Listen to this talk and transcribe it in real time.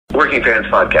Working Fans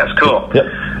Podcast. Cool. Yep.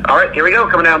 All right, here we go.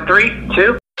 Coming down 3,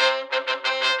 2.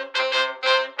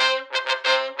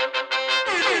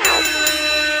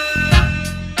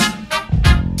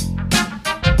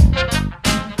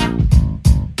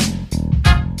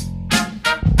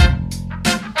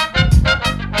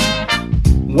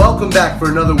 Welcome back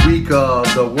for another week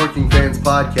of the Working Fans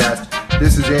Podcast.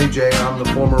 This is AJ. I'm the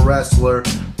former wrestler.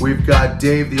 We've got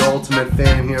Dave, the ultimate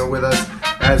fan, here with us.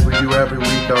 As we do every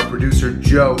week, our producer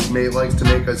Joe likes to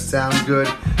make us sound good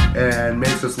and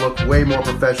makes us look way more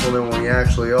professional than we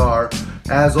actually are.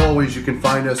 As always, you can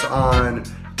find us on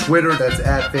Twitter, that's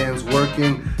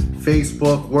 @FansWorking,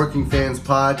 Facebook, Working Fans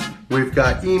Pod. We've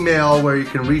got email where you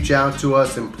can reach out to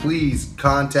us and please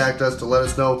contact us to let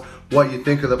us know what you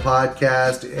think of the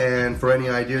podcast and for any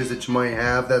ideas that you might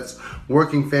have. That's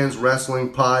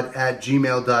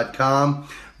workingfanswrestlingpod@gmail.com.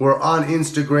 We're on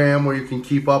Instagram where you can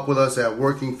keep up with us at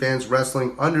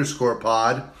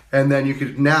workingfanswrestling_pod. And then you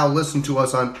can now listen to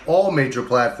us on all major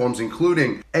platforms,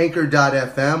 including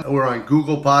Anchor.fm. We're on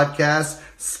Google Podcasts,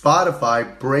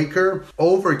 Spotify, Breaker,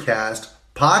 Overcast,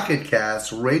 Pocket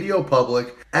Casts, Radio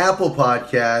Public, Apple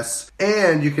Podcasts,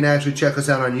 and you can actually check us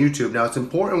out on YouTube. Now, it's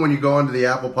important when you go onto the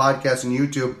Apple Podcasts and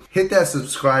YouTube, hit that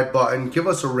subscribe button, give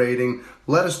us a rating,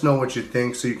 let us know what you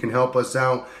think so you can help us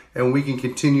out and we can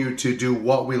continue to do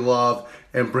what we love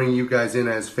and bring you guys in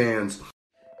as fans.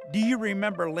 Do you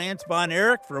remember Lance Von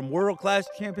Erich from World Class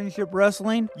Championship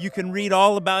Wrestling? You can read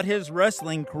all about his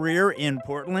wrestling career in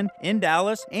Portland, in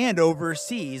Dallas, and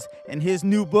overseas in his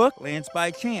new book, Lance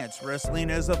by Chance, Wrestling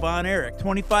as a Von Erich.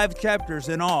 25 chapters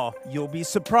in all. You'll be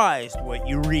surprised what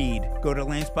you read. Go to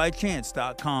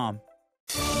lancebychance.com.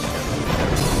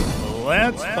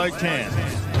 Lance by Chance.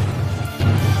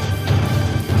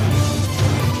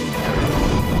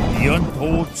 The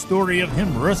untold story of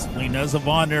him wrestling as a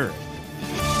Von Erich.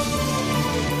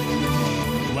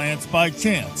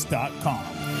 LanceByChance.com.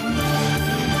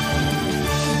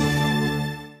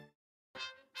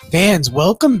 Fans,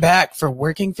 welcome back for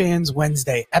Working Fans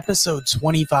Wednesday, episode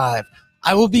 25.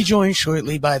 I will be joined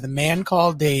shortly by the man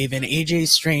called Dave and AJ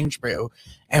Strangebrew,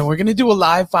 and we're going to do a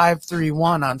live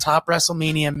 5-3-1 on top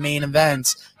WrestleMania main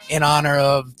events in honor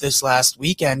of this last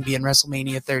weekend being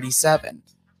WrestleMania 37.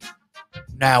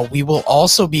 Now, we will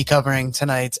also be covering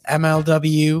tonight's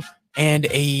MLW and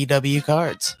AEW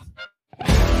cards.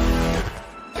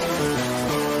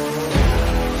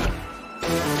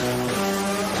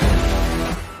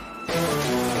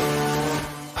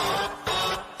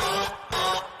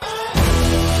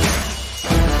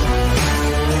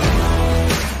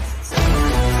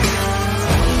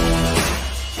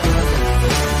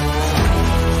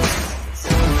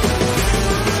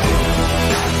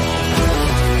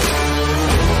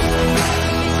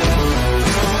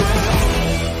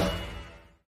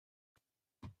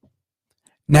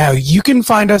 Now, you can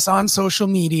find us on social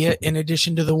media in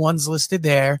addition to the ones listed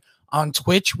there. On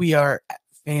Twitch, we are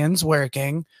Fans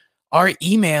Working. Our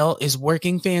email is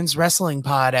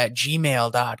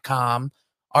workingfanswrestlingpod@gmail.com.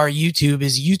 Our YouTube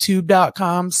is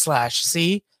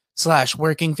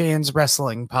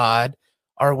youtube.com/c/workingfanswrestlingpod.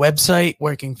 Our website,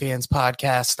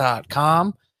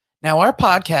 workingfanspodcast.com. Now, our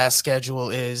podcast schedule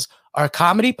is our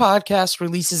comedy podcast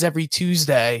releases every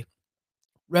Tuesday.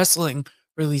 Wrestling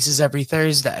releases every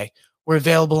Thursday. We're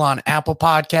available on Apple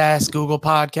Podcasts, Google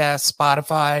Podcasts,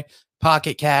 Spotify,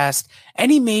 Pocket Cast,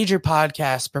 any major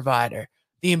podcast provider.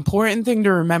 The important thing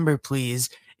to remember, please,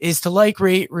 is to like,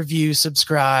 rate, review,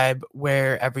 subscribe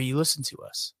wherever you listen to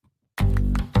us. Get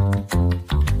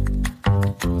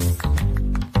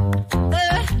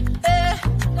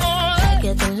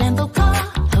the Lambo car,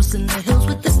 house in the hills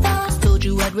with the stars. Told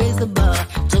you I'd raise the bar,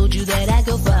 told you that I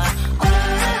go far.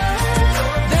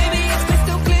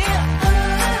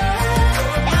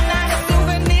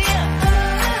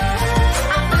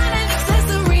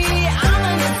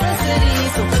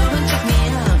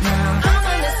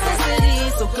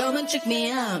 Check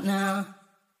me out now.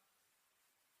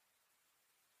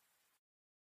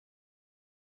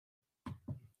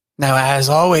 Now, as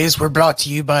always, we're brought to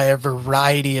you by a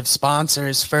variety of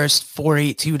sponsors. First,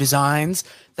 482 Designs.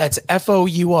 That's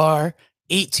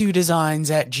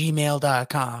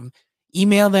FOUR82designs@gmail.com.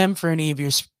 Email them for any of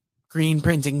your screen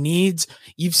printing needs.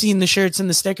 You've seen the shirts and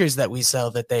the stickers that we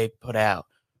sell that they put out.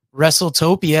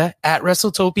 WrestleTopia, at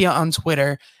WrestleTopia on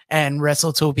Twitter and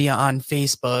WrestleTopia on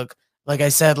Facebook. Like I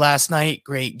said last night,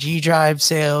 great G-Drive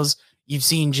sales. You've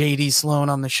seen JD Sloan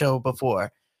on the show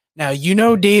before. Now, you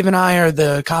know Dave and I are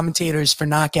the commentators for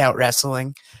Knockout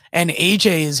Wrestling, and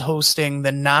AJ is hosting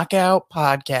the Knockout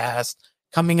podcast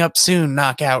coming up soon,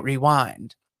 Knockout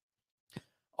Rewind.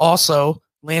 Also,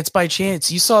 Lance by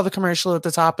Chance, you saw the commercial at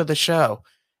the top of the show.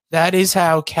 That is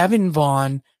how Kevin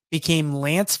Vaughn became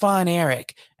Lance Von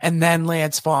Erich and then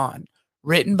Lance Vaughn.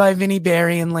 Written by Vinnie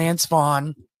Barry and Lance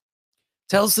Vaughn.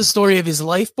 Tells the story of his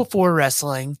life before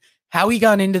wrestling, how he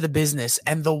got into the business,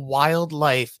 and the wild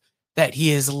life that he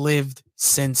has lived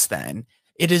since then.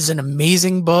 It is an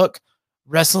amazing book.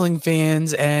 Wrestling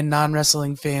fans and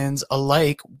non-wrestling fans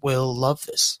alike will love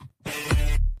this.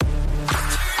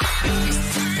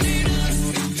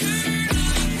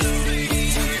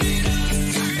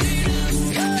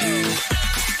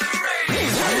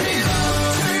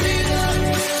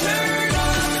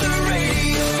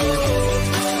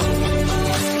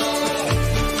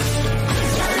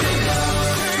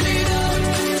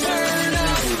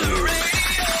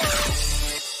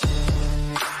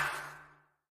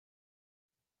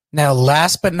 Now,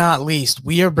 last but not least,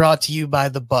 we are brought to you by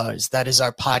The Buzz. That is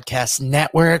our podcast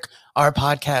network, our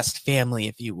podcast family,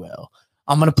 if you will.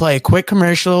 I'm going to play a quick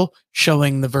commercial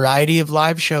showing the variety of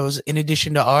live shows in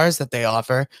addition to ours that they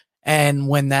offer. And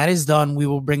when that is done, we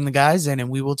will bring the guys in and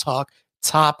we will talk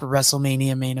top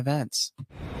WrestleMania main events.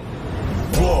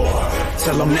 War.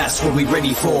 Tell them that's what we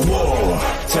ready for. War.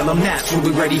 Tell them that's what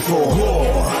we ready for.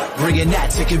 War. Bringing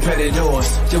that to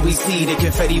competitors. Till we see the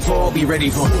confetti fall, be ready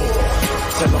for war.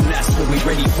 Tell them that's what we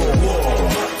ready for. War.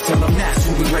 Tell them that's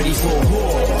what we ready for.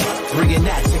 War. Bringing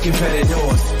that to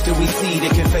competitors. Till we see the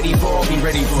confetti fall, be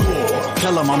ready for war.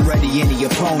 Tell them I'm ready, any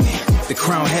opponent. The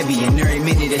crown heavy and every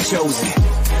minute is chosen.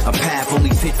 A path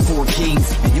only fit for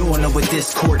kings, and you don't know what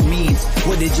this court means.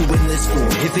 What did you enlist for?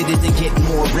 If it isn't getting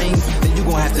more rings, then you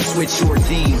gon' have to switch your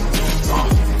theme.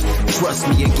 Trust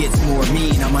me, it gets more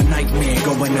mean. I'm a nightmare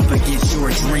going up against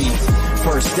your dreams.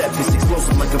 First step is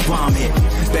explosive like a bomb hit.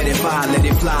 Bet if I let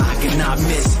it fly, I cannot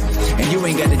miss. And you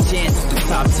ain't got a chance at the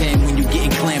top 10 when you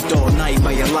getting clamped all night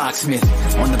by your locksmith.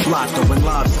 On the block, throwing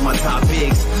lobs to my top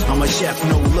bigs. I'm a chef,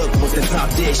 no look, what's the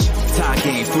top dish? Tie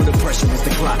game, through the pressure as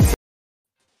the clock.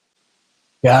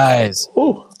 Guys,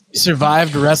 you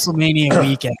survived WrestleMania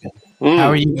weekend. How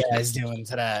are you guys doing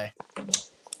today?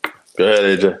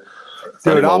 Good, AJ.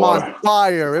 Dude, I'm on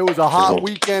fire. It was a hot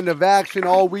weekend of action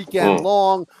all weekend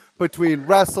long between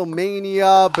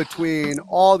WrestleMania, between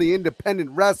all the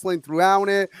independent wrestling throughout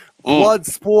it,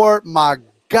 Bloodsport. My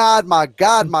God, my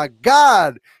God, my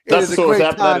God. It That's is a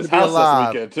great time to be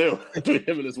alive. Weekend too. Between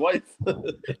him and his wife.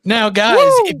 Now, guys,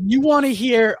 if you want to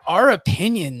hear our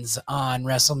opinions on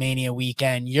WrestleMania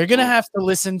weekend, you're going to have to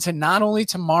listen to not only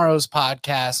tomorrow's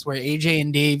podcast where AJ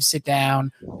and Dave sit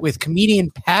down with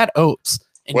comedian Pat Oates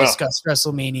and discuss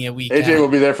WrestleMania weekend. AJ will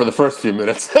be there for the first few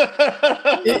minutes.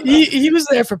 he was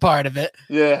there for part of it.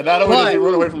 Yeah, not only did he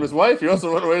run away from his wife, he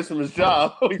also ran away from his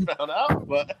job. We found out,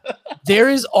 but there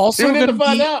is also going to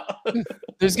find out.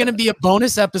 There's going to be a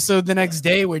bonus episode the next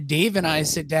day where Dave and I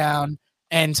sit down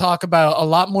and talk about a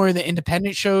lot more of the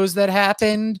independent shows that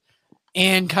happened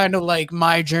and kind of like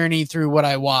my journey through what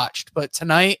I watched. But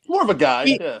tonight, more of a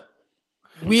guy.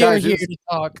 We are here to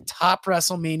talk top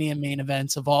WrestleMania main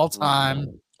events of all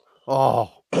time.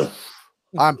 Oh,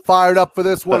 I'm fired up for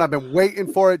this one. I've been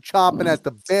waiting for it, chomping at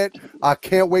the bit. I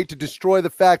can't wait to destroy the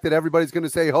fact that everybody's going to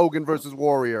say Hogan versus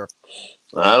Warrior.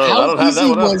 I don't have that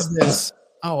one. How easy was this?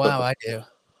 Oh, wow, I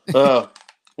do.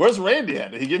 Where's Randy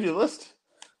at? Did he give you a list?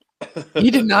 He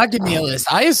did not give me a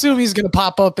list. I assume he's going to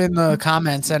pop up in the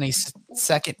comments any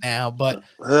second now, but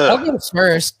I'll go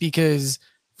first because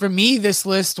for me, this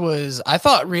list was, I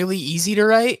thought, really easy to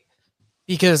write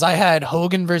because I had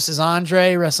Hogan versus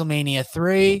Andre, WrestleMania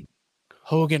 3,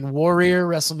 Hogan Warrior,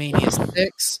 WrestleMania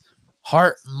 6,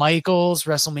 Hart Michaels,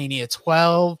 WrestleMania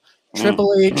 12,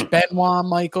 Triple H, Benoit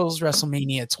Michaels,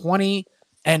 WrestleMania 20,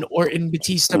 and Orton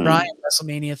Batista Bryan,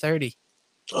 WrestleMania 30.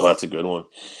 Oh, that's a good one.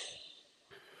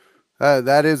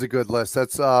 That is a good list.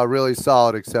 That's really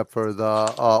solid, except for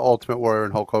the Ultimate Warrior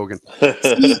and Hulk Hogan.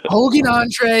 See, Hogan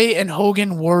Andre and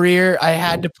Hogan Warrior, I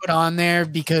had to put on there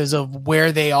because of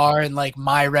where they are in like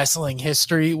my wrestling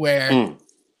history. Where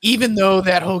even though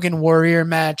that Hogan Warrior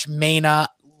match may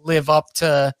not live up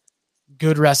to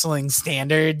good wrestling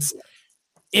standards,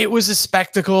 it was a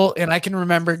spectacle, and I can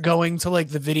remember going to like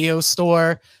the video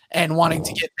store and wanting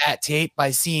to get that tape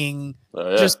by seeing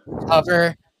just the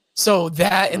cover. So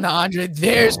that and the Andre,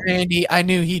 there's Randy. I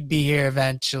knew he'd be here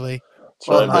eventually.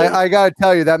 Well, I got to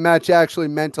tell you, that match actually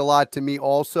meant a lot to me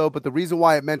also. But the reason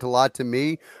why it meant a lot to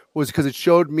me was because it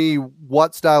showed me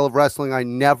what style of wrestling I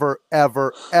never,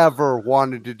 ever, ever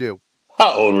wanted to do.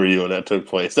 How old were you when that took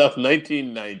place? That was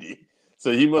 1990.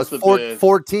 So he must have been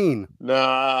 14.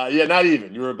 Nah, yeah, not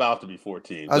even. You were about to be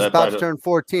 14. I was about to turn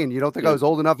 14. You don't think I was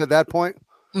old enough at that point?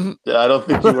 Yeah, I don't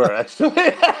think you were, actually.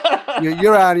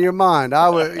 You're out of your mind.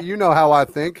 You know how I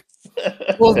think.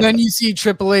 Well, then you see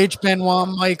Triple H, Benoit,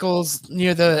 Michaels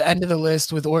near the end of the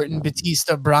list with Orton,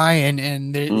 Batista, Bryan,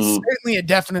 and there's certainly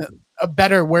a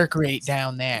better work rate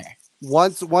down there.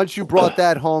 Once you brought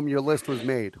that home, your list was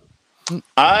made.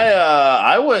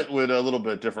 I went with a little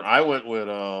bit different. I went with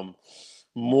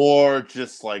more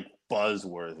just like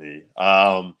buzzworthy.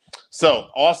 So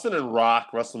Austin and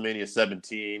Rock, WrestleMania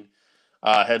 17,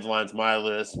 headlines my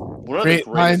list. One of Great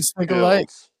the minds greatest think alike.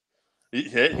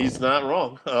 He's not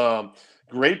wrong.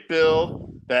 Great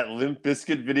build, that Limp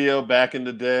Bizkit video back in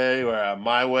the day, or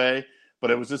My Way.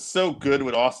 But it was just so good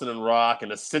with Austin and Rock,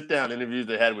 and the sit-down interviews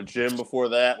they had with Jim before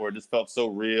that, where it just felt so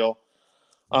real.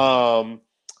 I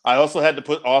also had to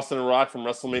put Austin and Rock from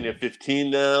WrestleMania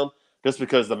 15 down, just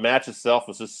because the match itself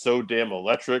was just so damn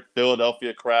electric.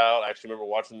 Philadelphia crowd. I actually remember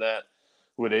watching that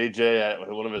with AJ at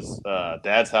one of his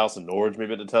dad's house in Norwich,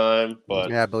 maybe at the time. But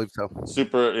Yeah, I believe so.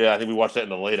 super. Yeah, I think we watched that in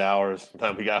the late hours by the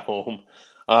time we got home.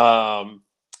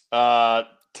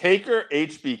 Taker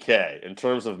HBK in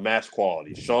terms of match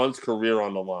quality. Sean's career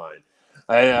on the line.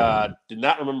 I did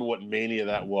not remember what Mania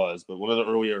that was, but one of the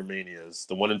earlier Manias,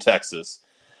 the one in Texas.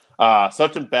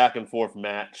 Such a back and forth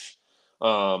match.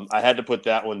 I had to put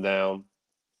that one down.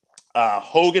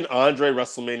 Hogan Andre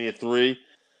WrestleMania 3.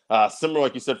 Similar,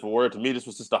 like you said, for Warrior. To me, this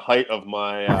was just the height of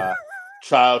my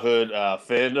childhood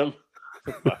fandom.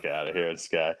 Fuck out of here, this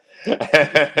guy.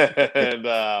 And,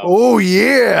 oh,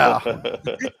 yeah.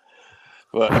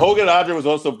 But Hogan Andre was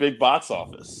also big box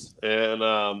office. And,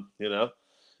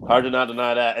 hard to not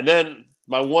deny that. And then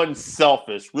my one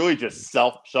really just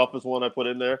selfish one I put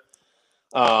in there.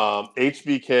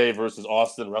 HBK versus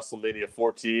Austin WrestleMania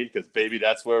 14, because baby,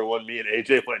 that's where me and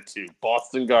AJ went to,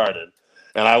 Boston Garden.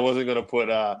 And I wasn't going to put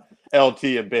LT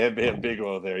and Bam Bam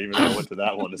Bigelow there, even though I went to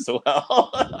that one as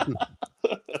well.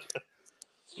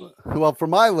 Well, for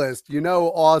my list,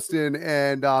 Austin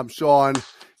and Sean,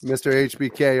 Mr.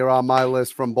 HBK are on my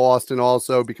list from Boston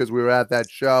also, because we were at that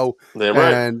show. Yeah,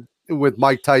 right. And with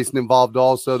Mike Tyson involved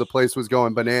also, the place was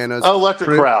going bananas.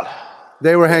 Electric crowd.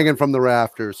 They were hanging from the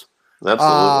rafters.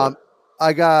 Absolutely.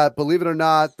 I got, believe it or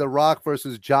not, The Rock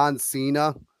versus John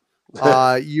Cena.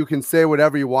 You can say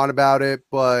whatever you want about it,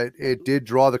 but it did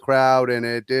draw the crowd, and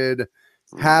it did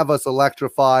have us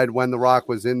electrified when The Rock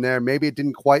was in there. Maybe it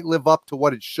didn't quite live up to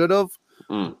what it should have,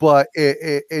 but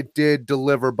it did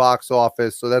deliver box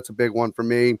office, so that's a big one for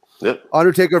me. Yep.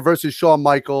 Undertaker versus Shawn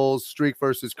Michaels, streak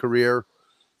versus career.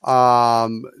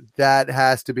 That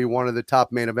has to be one of the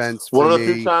top main events for one of me.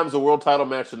 the few times a world title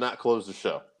match did not close the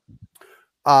show.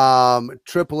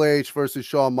 Triple H versus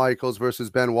Shawn Michaels versus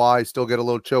Benoit. I still get a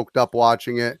little choked up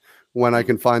watching it when I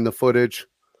can find the footage.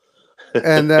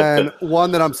 And then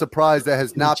one that I'm surprised that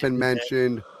has not been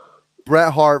mentioned,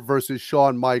 Bret Hart versus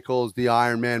Shawn Michaels, the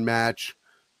Iron Man match.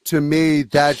 To me,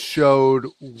 that showed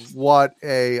what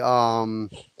a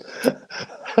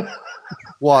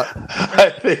what?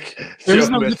 I think there's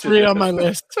number 3 on my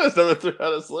list. There's number 3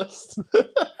 on his list.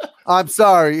 I'm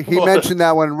sorry. He mentioned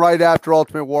that one right after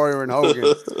Ultimate Warrior and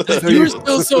Hogan. So you were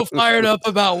still so fired up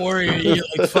about Warrior. You're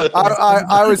like, fuck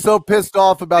I was so pissed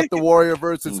off about the Warrior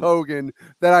versus Hogan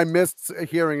that I missed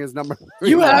hearing his number 3.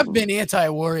 You have been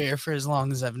anti-Warrior for as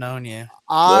long as I've known you.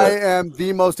 I am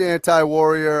the most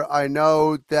anti-Warrior. I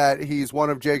know that he's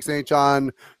one of Jake St.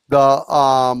 John, the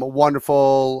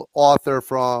wonderful author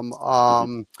from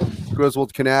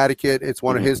Griswold, Connecticut. It's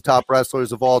one of his top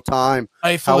wrestlers of all time.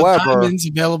 However, Diamonds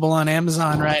available on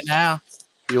Amazon right now.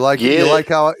 You like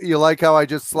how I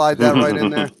just slide that right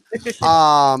in there.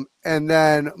 And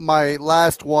then my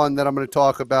last one that I'm going to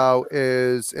talk about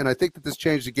is, and I think that this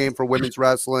changed the game for women's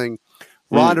wrestling,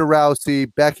 Ronda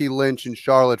Rousey, Becky Lynch, and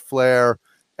Charlotte Flair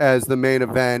as the main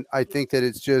event. I think that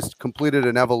it's just completed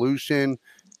an evolution,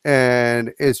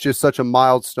 and it's just such a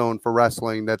milestone for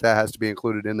wrestling that has to be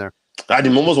included in there. I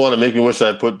almost want to make me wish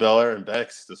I put Belair and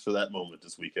Bex just for that moment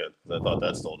this weekend. I thought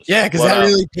that stole the show. Yeah, because that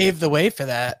really paved the way for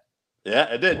that. Yeah,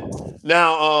 it did.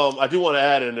 Now, I do want to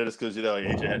add in this because,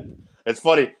 AJ, it's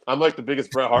funny. I'm like the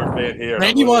biggest Bret Hart fan here.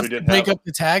 Randy wants to break up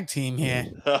the tag team here.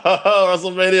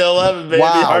 WrestleMania 11, baby.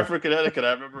 Wow. Hartford, Connecticut.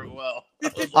 I remember it well.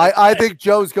 I think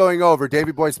Joe's going over.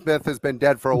 Davey Boy Smith has been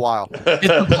dead for a while. It's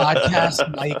a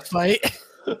podcast mic fight.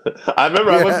 I remember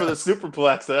I went for the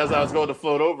superplex, and as I was going to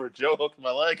float over, Joe hooked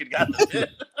my leg and got the hit.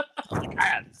 I was like,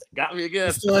 God, got me again.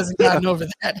 He still hasn't gotten over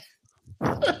that.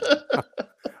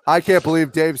 I can't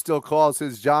believe Dave still calls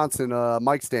his Johnson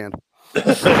mic stand. All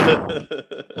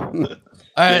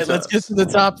right, let's get to the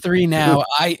top 3 now.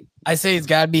 I say it's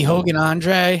got to be Hogan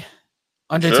Andre,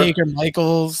 Undertaker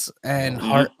Michaels, and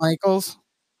Hart Michaels.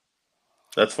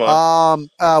 That's fine.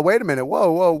 Wait a minute.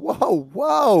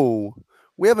 Whoa.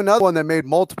 We have another one that made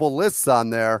multiple lists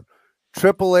on there.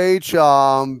 Triple H,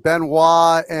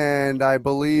 Benoit, and I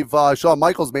believe Shawn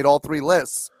Michaels made all 3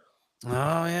 lists. Oh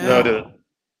yeah. No, I didn't.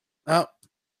 Oh,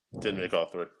 Didn't make all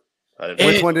 3. I didn't.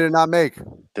 Which one did it not make?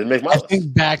 Didn't make my I list.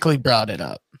 think Backley brought it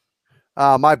up.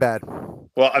 My bad.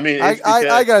 Well, I mean, I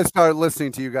HBK, got to start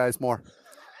listening to you guys more.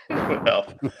 well,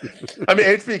 I mean,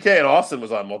 HBK and Austin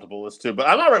was on multiple lists too, but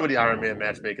I'm all right with the Iron Man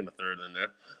match making the 3rd in there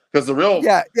because the real.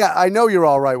 Yeah, I know you're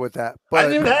all right with that, I but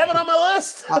didn't even have it on my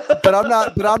list. but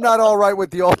I'm not all right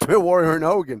with the Ultimate Warrior and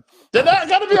Hogan. They're not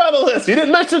going to be on the list. He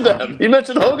didn't mention them. He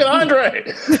mentioned Hogan Andre.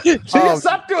 Oh,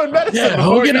 Stop doing medicine. Yeah,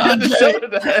 before Hogan you did the show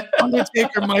today.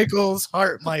 Undertaker Michaels,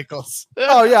 Hart Michaels.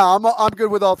 Oh yeah, I'm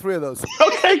good with all 3 of those.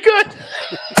 Okay, good.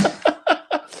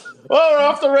 Well, we're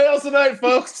off the rails tonight,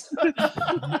 folks.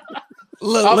 I'll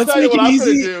Let's tell you make what it I'm going to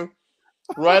easy. do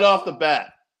right off the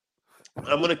bat.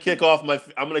 I'm going to kick out my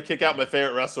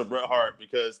favorite wrestler, Bret Hart,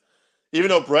 because even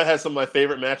though Bret has some of my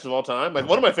favorite matches of all time,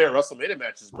 one of my favorite WrestleMania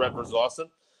matches is Bret versus Austin.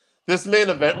 This main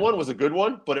event one was a good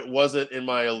one, but it wasn't in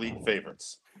my elite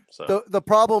favorites. So The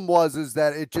problem is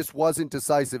that it just wasn't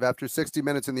decisive after 60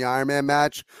 minutes in the Iron Man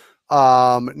match.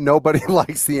 Nobody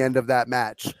likes the end of that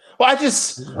match. well,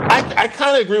 I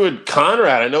kind of agree with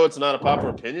Conrad. I know it's not a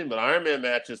popular opinion, but Iron Man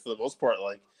matches for the most part,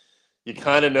 like you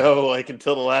kind of know, like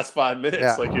until the last 5 minutes,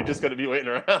 Yeah. like you're just going to be waiting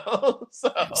around.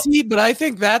 So See, but I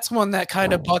think that's one that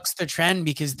kind of bucks the trend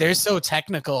because they're so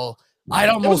technical. I'd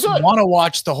was almost good. want to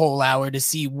watch the whole hour to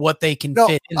see what they can No,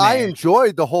 fit in there. I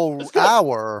enjoyed the whole It's good.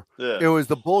 hour. yeah. It was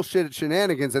the bullshit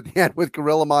shenanigans at the end with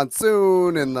Gorilla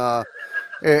Monsoon and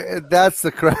that's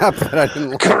the crap that I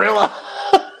didn't like. Gorilla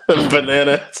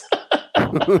bananas.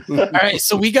 All right,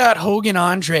 so we got Hogan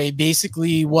Andre,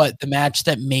 basically the match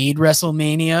that made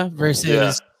WrestleMania versus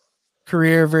Yeah.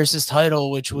 career versus title,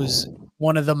 which was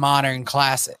one of the modern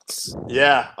classics.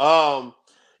 Yeah.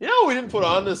 We didn't put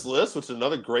on this list, which is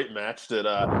another great match that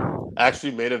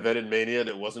actually main evented Mania and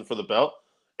it wasn't for the belt.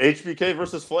 HBK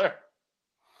versus Flair.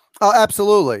 Oh,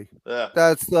 absolutely. Yeah.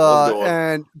 That's Love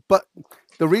the but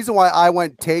the reason why I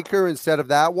went Taker instead of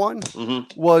that one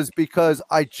Mm-hmm. was because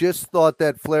I just thought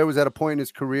that Flair was at a point in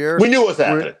his career. We knew what was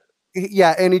happening.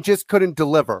 Yeah, and he just couldn't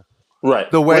deliver. Right.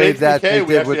 The way With that HBK, they we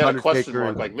did actually with had a question Undertaker mark.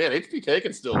 and- Like, man, HBK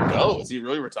can still go. Is he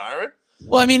really retiring?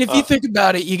 Well, I mean, if you think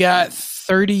about it, you got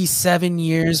 37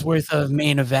 years worth of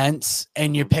main events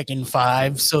and you're picking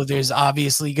 5. So there's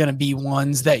obviously going to be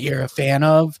ones that you're a fan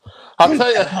of. I'll tell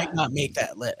you. That might not make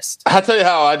that list. I'll tell you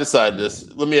how I decide this.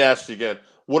 Let me ask you again.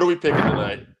 What are we picking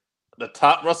tonight? The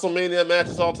top WrestleMania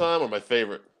matches all time or my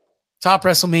favorite? Top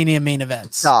WrestleMania main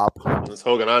events. Top. It's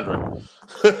Hogan Andre.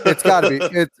 It's got to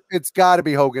be. It's got to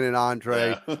be Hogan and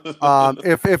Andre. Yeah.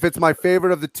 If it's my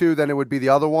favorite of the 2, then it would be the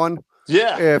other one.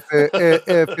 Yeah. If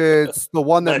it's the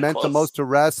one that That meant the close. most to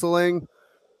wrestling,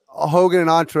 Hogan and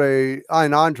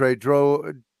Andre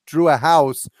drew a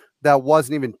house that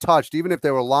wasn't even touched, even if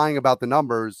they were lying about the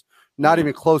numbers, not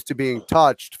even close to being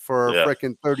touched for Yeah.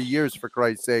 frickin' 30 years, for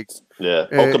Christ's sakes. Yeah.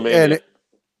 And Hulkamania.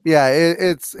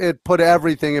 it put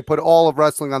everything, it put all of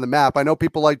wrestling on the map. I know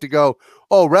people like to go,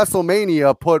 oh,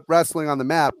 WrestleMania put wrestling on the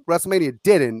map. WrestleMania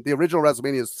didn't. The original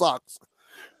WrestleMania sucks.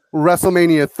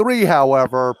 WrestleMania 3,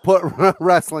 however, put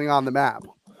wrestling on the map.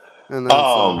 And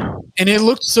that's, And it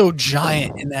looked so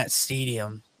giant in that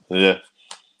stadium. Yeah.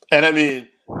 And I mean,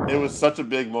 it was such a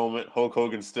big moment. Hulk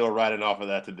Hogan's still riding off of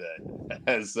that today.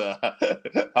 As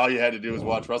all you had to do was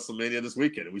watch WrestleMania this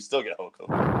weekend, and we still get Hulk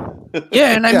Hogan.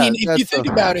 Yeah, and I Yeah, mean, if you that's think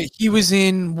about it, he was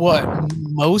in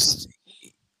most,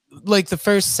 like the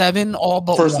first 7, all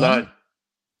but First 1. 9.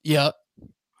 Yep.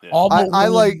 Yeah. All but I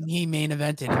one like- he main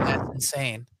evented, and that's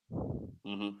insane.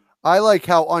 Mm-hmm. I like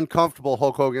how uncomfortable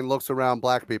Hulk Hogan looks around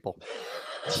black people.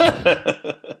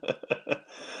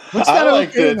 Looks I kind of like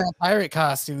okay in it. that pirate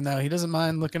costume, though. He doesn't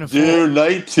mind looking a fool. Dude,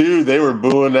 night 2, they were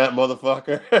booing that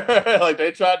motherfucker. Like,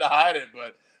 they tried to hide it,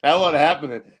 but that wasn't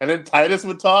happening. And then Titus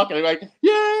would talk, and they're like,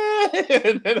 yeah!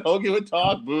 And then Hogan would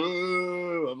talk,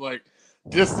 boo! I'm like,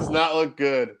 this does not look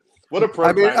good. What a pro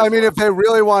I mean, Titus if was. they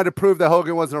really wanted to prove that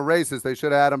Hogan wasn't a racist, they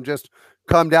should have had him just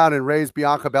come down and raise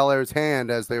Bianca Belair's hand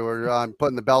as they were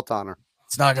putting the belt on her.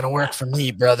 It's not going to work for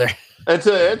me, brother. And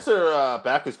to answer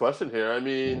Backley's question here, I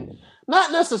mean,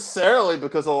 not necessarily,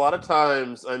 because a lot of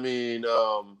times, I mean,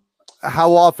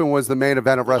 How often was the main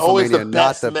event of always the WrestleMania not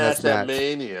best the match best at match?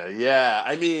 Mania. Yeah,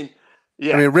 I mean,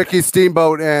 yeah. I mean, Ricky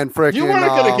Steamboat and frickin' you weren't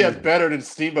going to get better than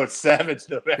Steamboat Savage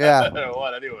no matter Yeah.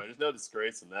 what. Anyway, there's no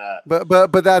disgrace in that.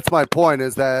 But that's my point,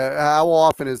 is that how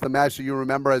often is the match that you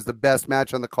remember as the best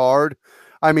match on the card?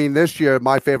 I mean, this year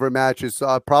my favorite match is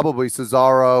probably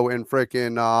Cesaro and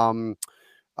frickin'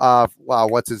 wow,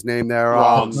 what's his name there?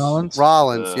 Rollins. Rollins?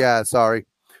 Rollins, Yeah. yeah, sorry.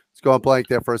 going blank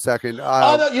there for a second.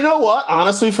 No, you know what?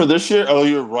 Honestly, for this year,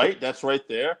 you're right. That's right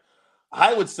there.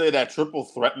 I would say that triple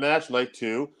threat match, night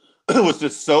 2, was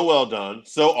just so well done,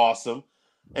 so awesome.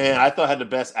 And I thought had the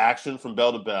best action from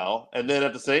bell to bell. And then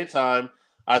at the same time,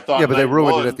 I thought Yeah, but they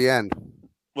ruined it it at the end.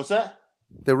 What's that?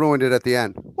 They ruined it at the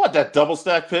end. What, that double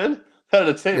stack pin? Head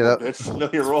of the table, bitch. Know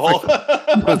your role.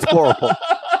 That's horrible.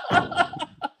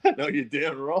 Know your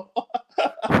damn role.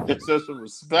 Show some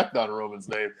respect on Roman's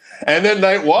name. And then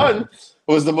night 1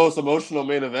 was the most emotional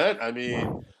main event. I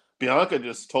mean, Bianca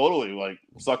just totally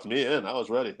sucked me in. I was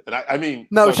ready. And I mean,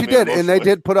 no, she did. And they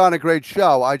did put on a great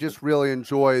show. I just really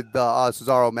enjoyed the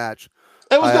Cesaro match.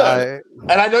 It was good.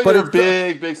 And I know you're a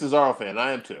big Cesaro fan.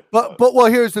 I am too. But well,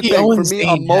 here's the thing. For me,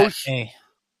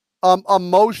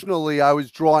 emotionally, I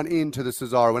was drawn into the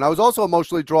Cesaro. And I was also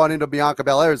emotionally drawn into Bianca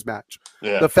Belair's match.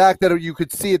 Yeah. The fact that you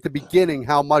could see at the beginning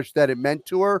how much that it meant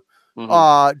to her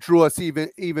drew us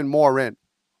even more in.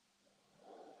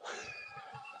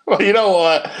 Well, you know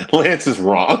what? Lance is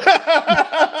wrong.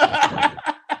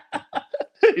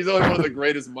 He's only one of the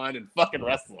greatest minds in fucking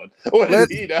wrestling. What does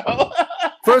he know?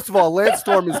 First of all, Lance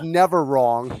Storm is never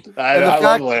wrong. I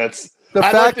love Lance.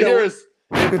 I'd like to hear his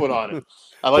input on it.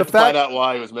 I'd like to find out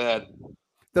why he was mad.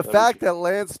 The fact that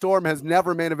Lance Storm has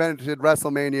never main evented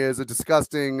WrestleMania is a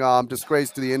disgusting disgrace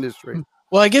to the industry.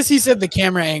 Well, I guess he said the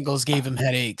camera angles gave him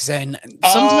headaches, and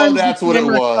sometimes that's what it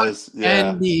was.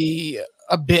 Can be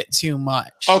a bit too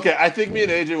much. Okay, I think me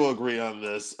and AJ will agree on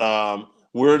this.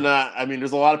 We're not. I mean,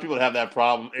 there's a lot of people that have that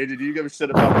problem. AJ, do you give a shit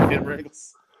about the camera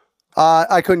angles?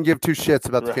 I couldn't give 2 shits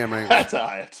about the camera angles. That's how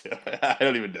I have to. I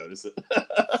don't even notice it.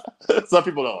 Some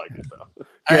people don't like it though.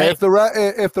 Yeah,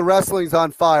 if the wrestling's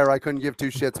on fire, I couldn't give 2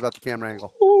 shits about the camera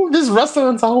angle. Ooh, this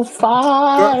wrestling's on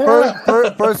fire.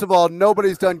 First of all,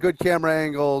 nobody's done good camera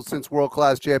angles since World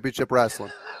Class Championship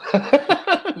Wrestling.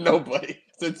 Nobody.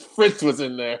 Since Fritz was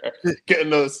in there getting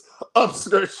those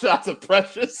upskirt shots of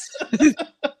Precious.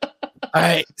 All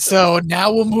right, so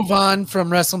now we'll move on from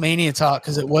WrestleMania talk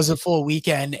because it was a full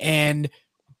weekend, and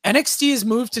NXT has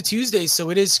moved to Tuesdays, so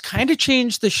it has kind of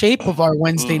changed the shape of our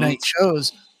Wednesday night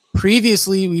shows.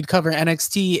 Previously, we'd cover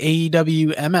NXT,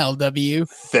 AEW,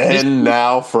 MLW. Then,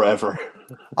 now, forever.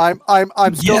 I'm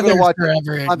still gonna watch.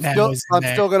 Forever I'm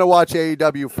still gonna watch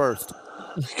AEW first.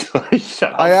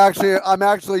 Shut up. I'm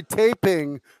actually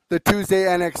taping the Tuesday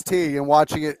NXT and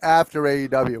watching it after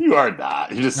AEW. You are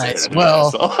not. You just nice.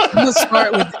 Well, I'm gonna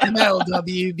start with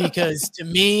MLW because to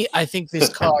me, I think this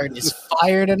card is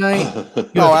fire tonight.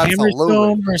 You have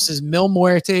Hammerstone versus Mil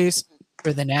Muertes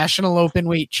for the National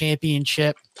Openweight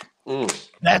Championship.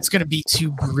 That's going to be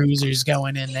 2 bruisers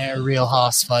going in there. Real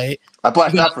hoss fight. I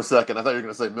blacked out for a second. I thought you were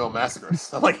going to say Mil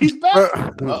Massacres. I'm like, he's back.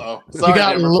 Uh-oh. Sorry, you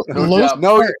got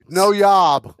no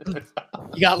yob.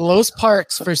 You got Los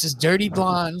Parks versus Dirty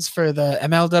Blondes for the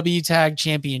MLW Tag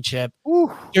Championship.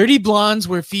 Ooh. Dirty Blondes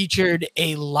were featured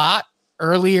a lot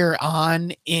earlier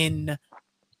on in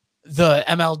the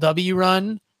MLW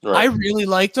run. Right. I really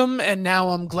liked them, and now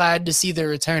I'm glad to see they're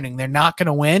returning. They're not going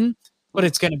to win, but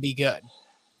it's going to be good.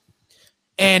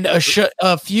 And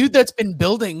a feud that's been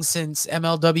building since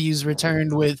MLW's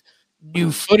returned with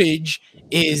new footage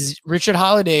is Richard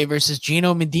Holiday versus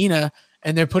Gino Medina,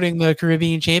 and they're putting the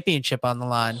Caribbean Championship on the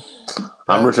line.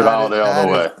 I'm Richard Holiday all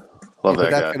the way. Love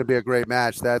that guy. That's going to be a great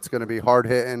match. That's going to be hard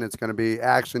hitting. It's going to be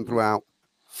action throughout.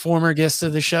 Former guest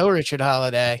of the show, Richard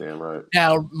Holiday. Damn right.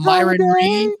 Now, Myron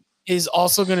Reed is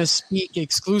also going to speak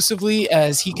exclusively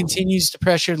as he continues to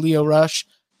pressure Lio Rush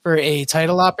for a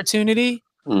title opportunity.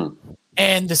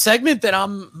 And the segment that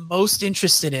I'm most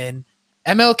interested in,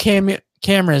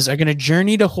 cameras are going to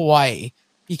journey to Hawaii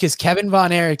because Kevin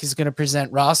Von Erich is going to present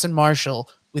Ross and Marshall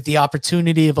with the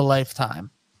opportunity of a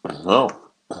lifetime. Oh,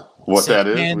 what that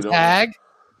is? We don't tag.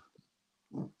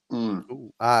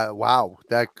 Wow,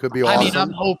 that could be awesome. I mean,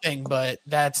 I'm hoping, but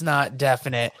that's not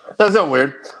definite. That's not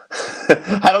weird.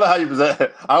 I don't know how you present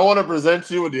it. I want to present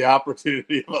you with the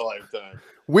opportunity of a lifetime.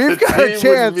 We've got a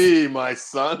chance. With me, my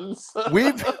sons.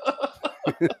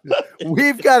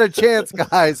 We've got a chance,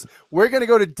 guys. We're going to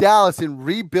go to Dallas and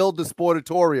rebuild the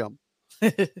Sportatorium.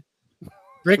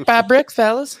 Brick by brick,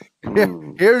 fellas.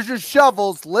 Here's your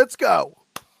shovels. Let's go.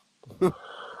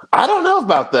 I don't know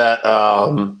about that.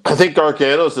 I think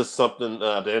Gargano is just something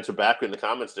to answer back in the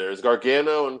comments there. Is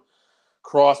Gargano and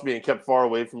Cross being kept far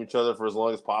away from each other for as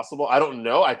long as possible? I don't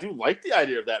know. I do like the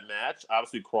idea of that match.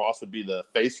 Obviously, Cross would be the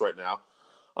face right now.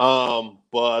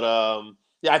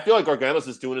 Yeah, I feel like Gargano's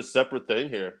just doing a separate thing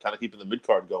here, kind of keeping the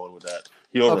mid-card going with that.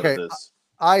 This.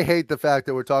 I hate the fact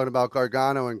that we're talking about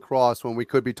Gargano and Cross when we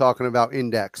could be talking about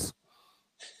Index.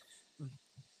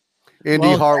 Indy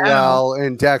Well, Hartwell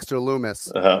and Dexter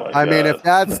Loomis. Oh my I mean, God. if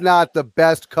that's not the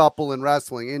best couple in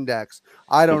wrestling, Index,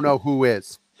 I don't know who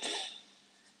is.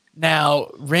 Now,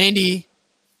 Randy,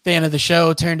 fan of the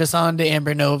show, turned us on to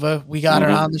Amber Nova. We got her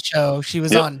on the show. She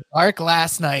was on Dark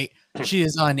last night. She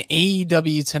is on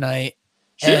AEW tonight.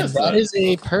 That is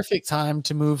a perfect time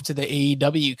to move to the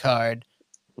AEW card.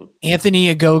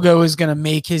 Anthony Ogogo is going to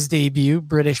make his debut,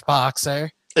 British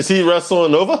boxer. Is he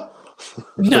wrestling Nova?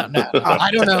 No.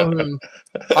 I don't know who.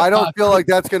 I don't feel like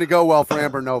that's going to go well for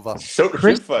Amber Nova.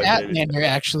 Chris Statlander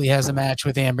actually has a match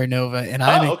with Amber Nova, and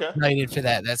I'm excited for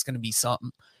that. That's going to be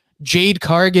something. Jade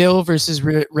Cargill versus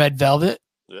Red Velvet.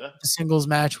 Yeah. The singles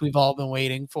match we've all been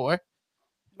waiting for.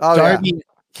 Oh,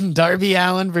 Darby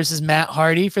Allin versus Matt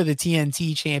Hardy for the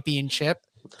TNT Championship.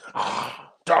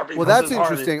 Darby well, that's versus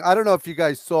interesting. I don't know if you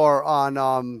guys saw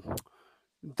on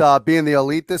Being the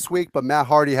Elite this week, but Matt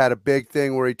Hardy had a big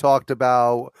thing where he talked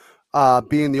about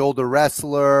being the older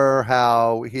wrestler,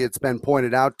 how it's been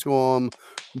pointed out to him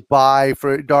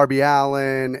for Darby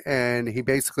Allin, and he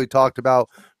basically talked about,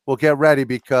 well, get ready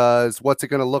because what's it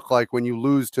going to look like when you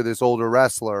lose to this older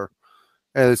wrestler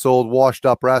and this old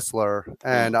washed-up wrestler?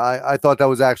 And I thought that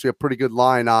was actually a pretty good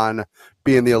line on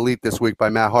Being the Elite this week by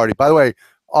Matt Hardy. By the way,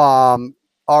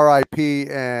 RIP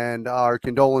and our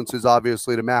condolences,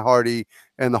 obviously, to Matt Hardy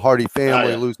and the Hardy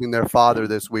family losing their father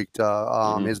this week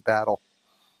to his battle.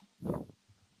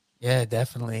 Yeah,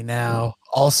 definitely. Now,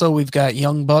 also, we've got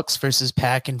Young Bucks versus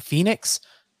Pac and Phoenix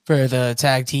for the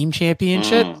tag team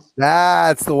championship.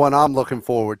 That's the one I'm looking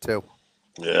forward to.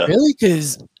 Yeah. Really?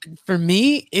 Because for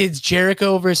me, it's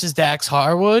Jericho versus Dax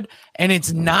Harwood, and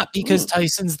it's not because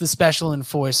Tyson's the special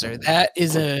enforcer. That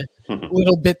is a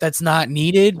little bit that's not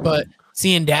needed, but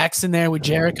seeing Dax in there with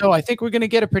Jericho, I think we're going to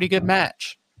get a pretty good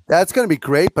match. That's going to be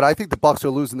great, but I think the Bucks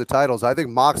are losing the titles. I think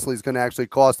Moxley's going to actually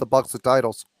cost the Bucks the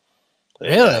titles.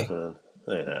 Really?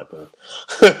 Ain't happening.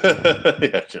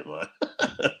 Yeah, Jim.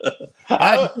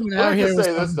 I have to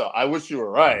say this, though. I wish you were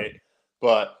right,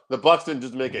 but the Bucks didn't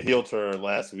just make a heel turn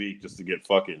last week just to get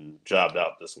fucking jobbed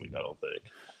out this week, I don't think.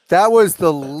 That was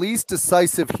the least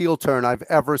decisive heel turn I've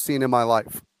ever seen in my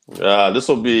life. This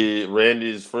will be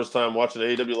Randy's first time watching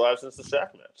AEW Live since the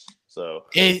Shaq match. So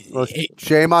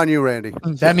shame on you, Randy.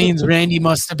 That means Randy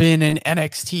must have been an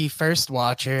NXT first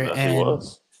watcher. He and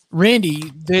was.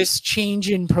 Randy, this change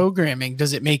in programming,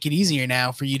 does it make it easier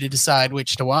now for you to decide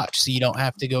which to watch so you don't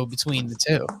have to go between the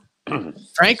two?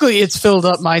 Frankly, it's filled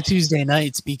up my Tuesday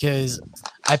nights because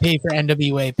I pay for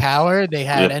NWA Power. They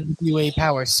had NWA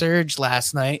Power Surge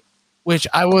last night, which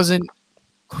I wasn't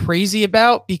crazy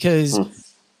about because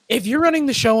if you're running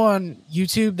the show on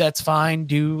YouTube, that's fine.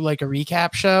 Do like a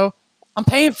recap show. I'm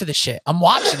paying for the shit. I'm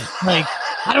watching it. Like,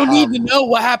 I don't need to know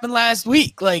what happened last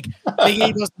week. Like, they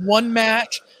gave us one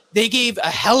match. They gave a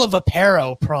hell of a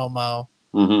Pero promo,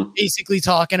 basically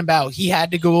talking about he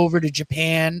had to go over to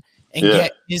Japan and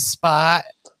get his spot.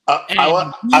 I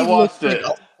watched it.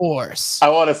 Of course. I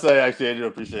want to say, actually, I do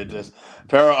appreciate this.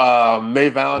 Pero, May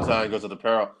Valentine goes to the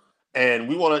Pero, and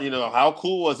we want to, how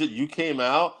cool was it? You came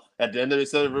out at the end of the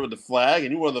set with the flag,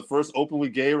 and you were one of the first openly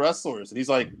gay wrestlers. And he's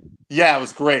like, yeah, it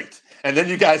was great. And then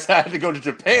you guys had to go to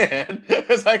Japan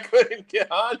because I couldn't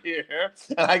get on here,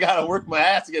 and I got to work my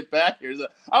ass to get back here. So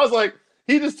I was like,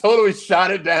 he just totally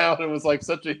shot it down and was like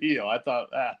such a heel. I thought,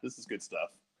 this is good stuff.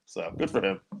 So good for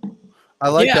him. I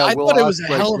like that. I Will thought it was a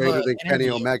Ospreay hell of greater a than Kenny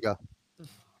interview. Omega.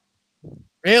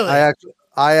 Really?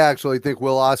 I actually think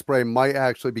Will Ospreay might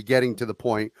actually be getting to the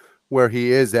point where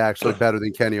he is actually better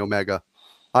than Kenny Omega.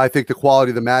 I think the quality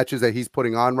of the matches that he's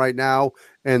putting on right now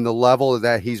and the level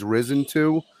that he's risen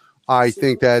to, I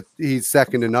think that he's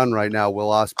second to none right now, Will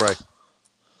Ospreay.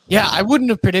 Yeah, I wouldn't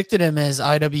have predicted him as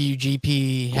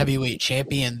IWGP heavyweight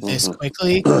champion this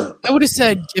quickly. I would have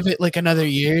said give it like another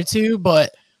year or two,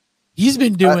 but he's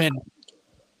been doing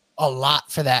a lot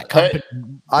for that company.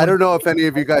 I don't know if any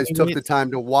of you guys took the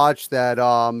time to watch that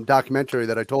documentary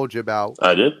that I told you about.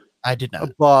 I did. I did not.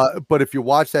 But if you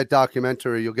watch that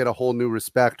documentary, you'll get a whole new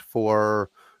respect for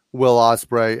Will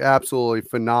Ospreay. Absolutely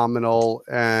phenomenal.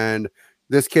 And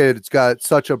this kid's got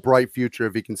such a bright future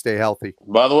if he can stay healthy.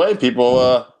 By the way,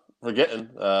 people forgetting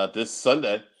this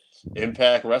Sunday,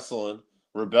 Impact Wrestling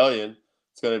Rebellion.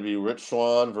 It's going to be Rich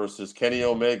Swann versus Kenny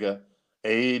Omega,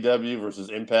 AEW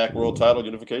versus Impact World Title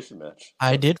Unification match.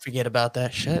 I did forget about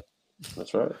that shit.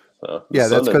 That's right. So, yeah,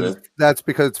 Sunday, that's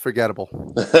because it's forgettable.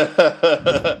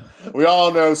 We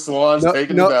all know Swan's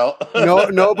taking the belt.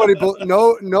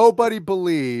 Nobody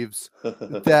believes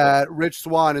that Rich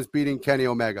Swann is beating Kenny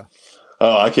Omega.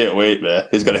 Oh, I can't wait, man.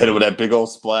 He's going to hit him with that big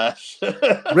old splash.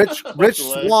 Rich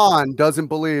Swann doesn't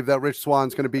believe that Rich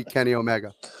Swann's going to beat Kenny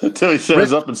Omega. Until he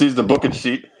shows up and sees the booking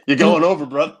sheet. You're going over,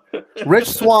 brother. Rich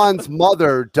Swann's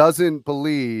mother doesn't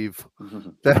believe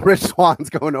that Rich Swann's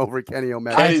going over Kenny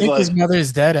Omega. I think his mother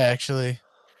is dead, actually.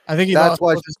 I think he lost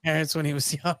both his parents when he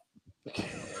was young.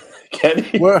 Kenny?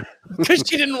 Because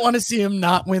she didn't want to see him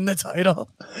not win the title.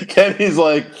 Kenny's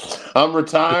like, I'm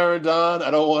retiring, Don.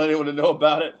 I don't want anyone to know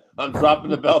about it. I'm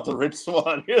dropping the belt to Rich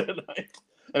Swann here tonight.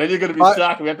 And then you're going to be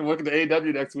shocked. We have to look at the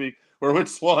AEW next week where Rich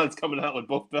Swann's coming out with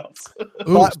both belts.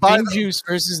 Ooh, Spin Juice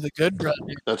versus the Good Brother.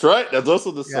 That's right. That's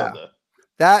also the Sunday.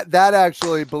 That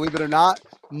actually, believe it or not,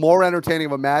 more entertaining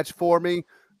of a match for me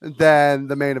than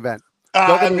the main event.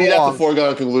 I mean, that's a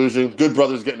foregone conclusion. Good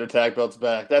Brothers getting their tag belts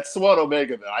back. That's Swann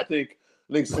Omega, though. I think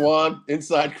Swann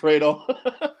inside cradle.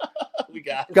 We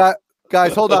got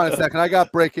guys, hold on a second. I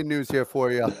got breaking news here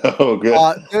for you. Oh,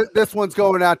 good. This one's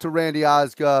going out to Randy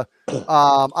Osga.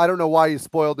 I don't know why you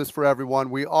spoiled this for everyone.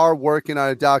 We are working on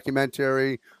a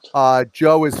documentary.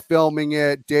 Joe is filming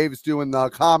it. Dave's doing the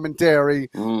commentary,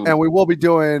 and we will be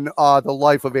doing the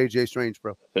life of AJ Strange,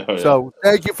 bro. Oh, yeah. So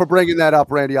thank you for bringing that up,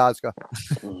 Randy Osga.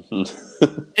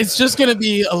 It's just going to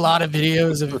be a lot of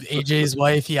videos of AJ's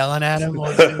wife yelling at him.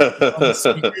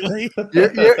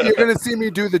 You're going to see me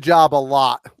do the job a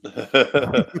lot.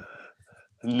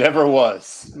 Never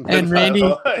was. And Randy,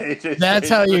 that's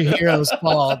how your heroes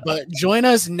fall. But join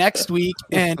us next week.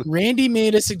 And Randy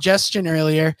made a suggestion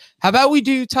earlier. How about we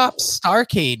do top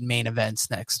Starrcade main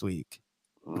events next week?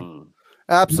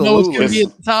 Absolutely. You know it's going to be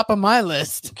at the top of my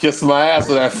list. Kiss my ass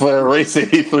with that Flair Race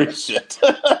 83 shit.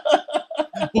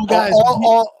 Well, guys,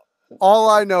 all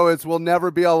I know is we'll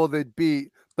never be able to beat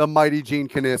the mighty Gene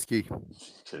Kiniski.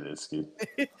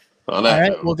 All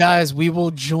right. Well, guys, we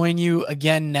will join you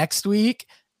again next week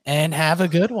and have a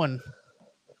good one.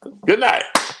 Good night.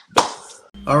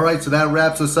 All right, so that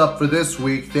wraps us up for this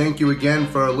week. Thank you again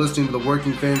for listening to the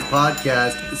Working Fans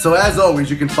Podcast. So as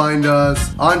always, you can find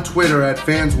us on Twitter at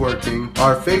FansWorking.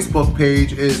 Our Facebook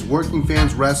page is Working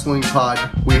Fans Wrestling Pod.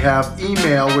 We have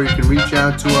email where you can reach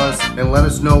out to us and let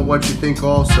us know what you think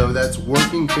also. That's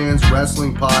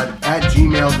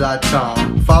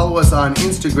workingfanswrestlingpod@gmail.com. Follow us on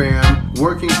Instagram,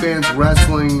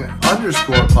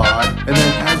 workingfanswrestling_pod. And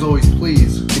then as always,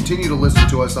 please continue to listen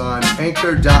to us on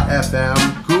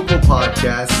Anchor.fm, Google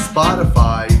Podcasts,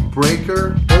 Spotify,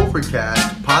 Breaker,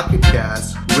 Overcast, Pocket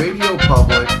Cast, Radio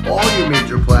Public, all your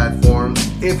major platforms.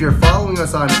 If you're following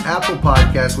us on Apple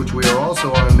Podcasts, which we are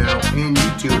also on now, and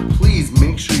YouTube, please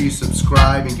make sure you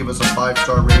subscribe and give us a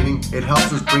 5-star rating. It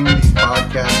helps us bring you these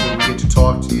podcasts where we get to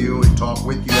talk to you and talk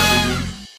with you every week.